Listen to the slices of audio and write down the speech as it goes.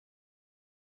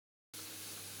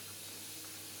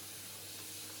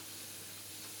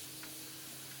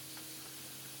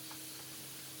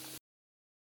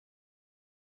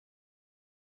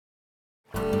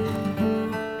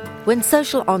When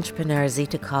social entrepreneur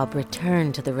Zita Cobb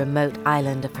returned to the remote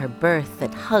island of her birth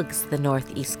that hugs the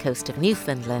northeast coast of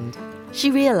Newfoundland,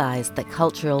 she realised that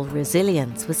cultural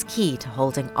resilience was key to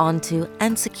holding onto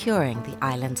and securing the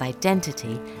island's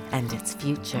identity and its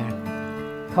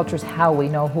future. Culture is how we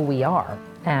know who we are,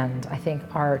 and I think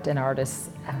art and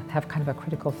artists have kind of a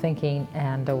critical thinking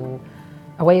and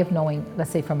a way of knowing,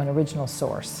 let's say, from an original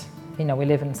source. You know, we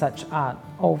live in such an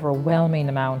overwhelming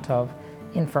amount of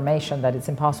information that it's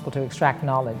impossible to extract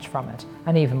knowledge from it,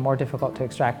 and even more difficult to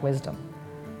extract wisdom.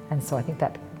 And so I think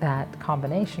that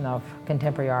combination of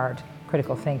contemporary art,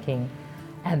 critical thinking,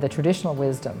 and the traditional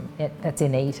wisdom that's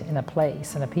innate in a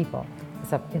place and a people,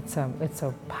 it's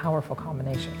a powerful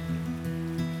combination.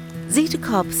 Zita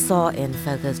Cobb saw in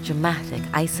Fogo's dramatic,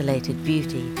 isolated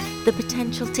beauty the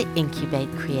potential to incubate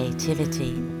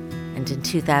creativity. And in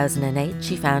 2008,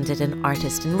 she founded an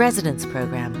Artist-in-Residence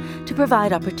program to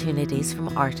provide opportunities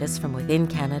from artists from within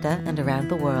Canada and around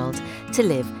the world to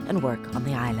live and work on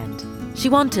the island. She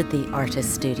wanted the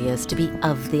artist studios to be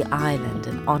of the island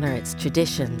and honour its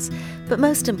traditions, but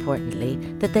most importantly,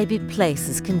 that they be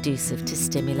places conducive to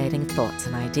stimulating thoughts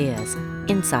and ideas,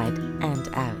 inside and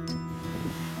out.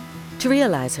 To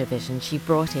realise her vision, she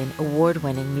brought in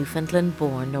award-winning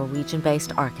Newfoundland-born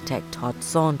Norwegian-based architect Todd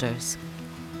Saunders.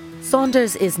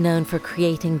 Saunders is known for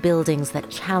creating buildings that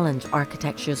challenge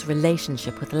architecture's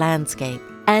relationship with landscape,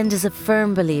 and is a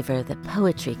firm believer that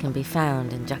poetry can be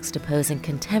found in juxtaposing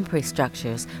contemporary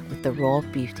structures with the raw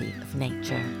beauty of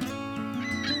nature.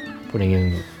 Putting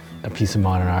in a piece of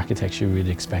modern architecture we'd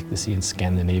expect to see in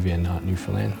Scandinavia and not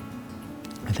Newfoundland.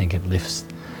 I think it lifts,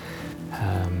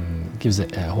 gives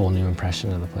it a whole new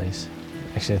impression of the place.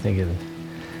 Actually, I think it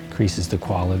increases the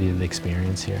quality of the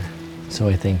experience here. So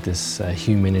I think this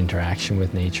human interaction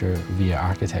with nature via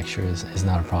architecture is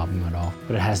not a problem at all.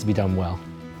 But it has to be done well.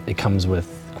 It comes with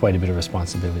quite a bit of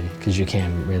responsibility because you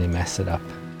can't really mess it up.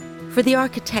 For the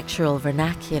architectural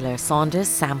vernacular, Saunders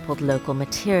sampled local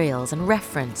materials and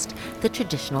referenced the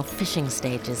traditional fishing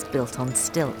stages built on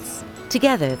stilts.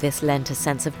 Together, this lent a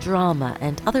sense of drama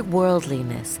and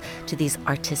otherworldliness to these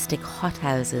artistic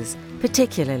hothouses,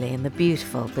 particularly in the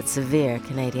beautiful but severe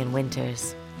Canadian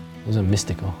winters. It was a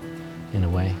mystical, in a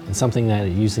way, and something that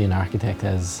usually an architect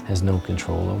has no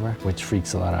control over, which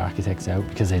freaks a lot of architects out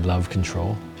because they love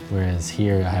control. Whereas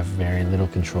here I have very little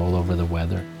control over the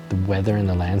weather. The weather and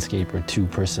the landscape are two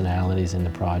personalities in the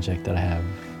project that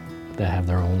have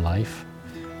their own life,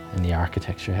 and the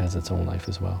architecture has its own life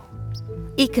as well.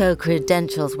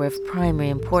 Eco-credentials were of primary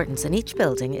importance, and each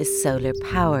building is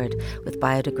solar-powered with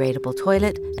biodegradable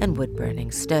toilet and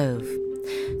wood-burning stove.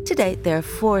 To date, there are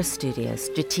 4 studios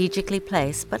strategically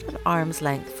placed but at arm's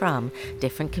length from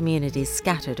different communities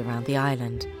scattered around the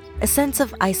island. A sense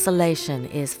of isolation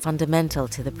is fundamental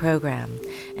to the program,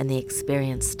 and the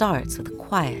experience starts with a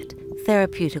quiet,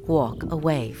 therapeutic walk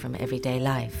away from everyday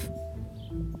life.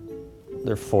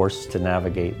 They're forced to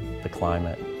navigate the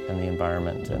climate and the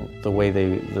environment, and the way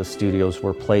the studios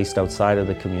were placed outside of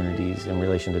the communities in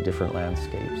relation to different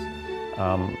landscapes.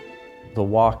 The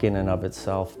walk in and of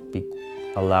itself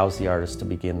allows the artist to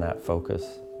begin that focus,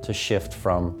 to shift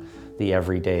from the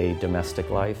everyday domestic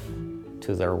life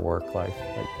to their work life.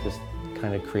 It just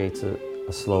kind of creates a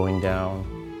slowing down,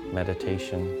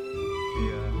 meditation.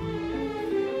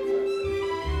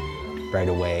 Right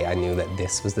away, I knew that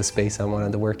this was the space I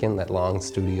wanted to work in. That long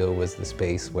studio was the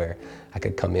space where I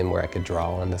could come in, where I could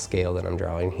draw on the scale that I'm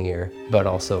drawing here, but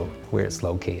also where it's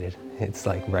located. It's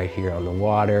like right here on the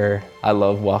water. I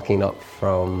love walking up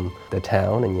from the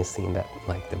town and you see that,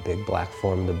 like the big black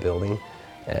form of the building.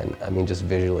 And I mean, just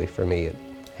visually for me, it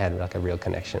had like a real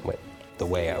connection with the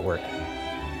way I work.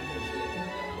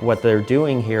 What they're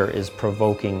doing here is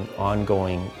provoking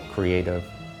ongoing creative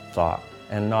thought,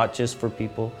 and not just for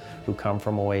people who come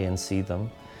from away and see them,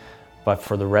 but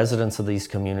for the residents of these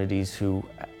communities who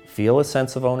feel a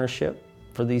sense of ownership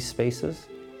for these spaces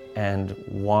and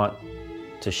want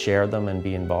to share them and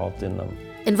be involved in them.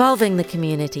 Involving the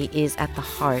community is at the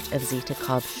heart of Zita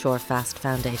Cobb's Shorefast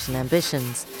Foundation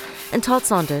ambitions, and Todd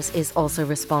Saunders is also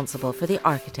responsible for the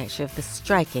architecture of the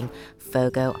striking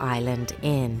Fogo Island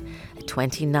Inn, a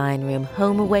 29-room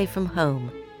home away from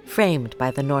home, framed by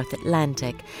the North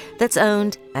Atlantic, that's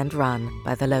owned and run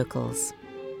by the locals.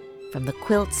 From the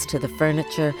quilts to the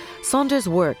furniture, Saunders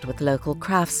worked with local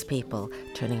craftspeople,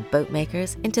 turning boat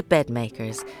makers into bed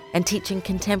makers and teaching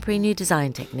contemporary new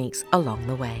design techniques along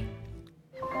the way.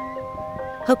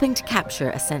 Hoping to capture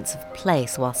a sense of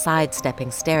place while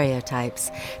sidestepping stereotypes,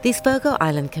 these Fogo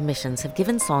Island commissions have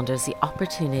given Saunders the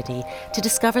opportunity to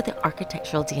discover the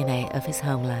architectural DNA of his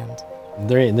homeland.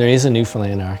 There is a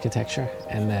Newfoundland architecture,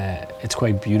 and it's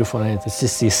quite beautiful. And it's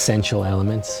just the essential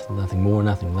elements, nothing more,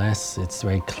 nothing less. It's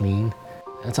very clean.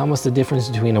 It's almost the difference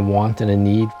between a want and a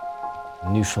need.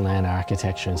 Newfoundland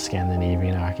architecture and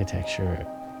Scandinavian architecture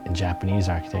and Japanese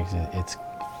architecture,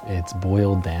 it's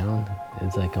boiled down.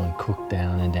 It's like going cooked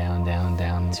down and down, down,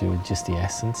 down to just the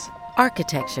essence.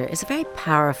 Architecture is a very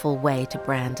powerful way to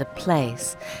brand a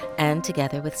place, and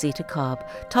together with Zita Cobb,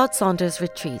 Todd Saunders'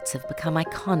 retreats have become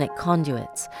iconic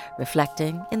conduits,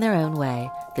 reflecting in their own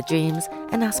way the dreams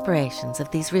and aspirations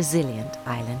of these resilient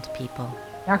island people.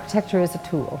 Architecture is a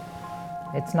tool.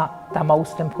 It's not the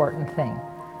most important thing.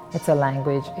 It's a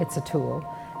language, it's a tool,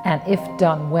 and if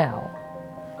done well,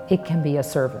 it can be a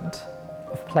servant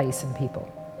of place and people.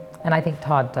 And I think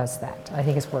Todd does that. I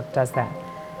think his work does that.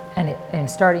 And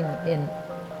starting in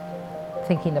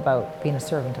thinking about being a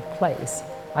servant of place,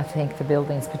 I think the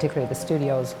buildings, particularly the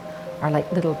studios, are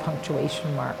like little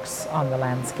punctuation marks on the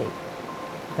landscape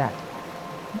that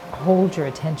hold your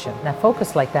attention. Now,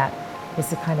 focus like that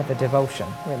is a kind of a devotion,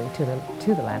 really, to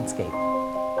the landscape.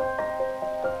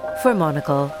 For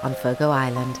Monocle on Fogo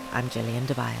Island, I'm Gillian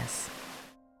Tobias.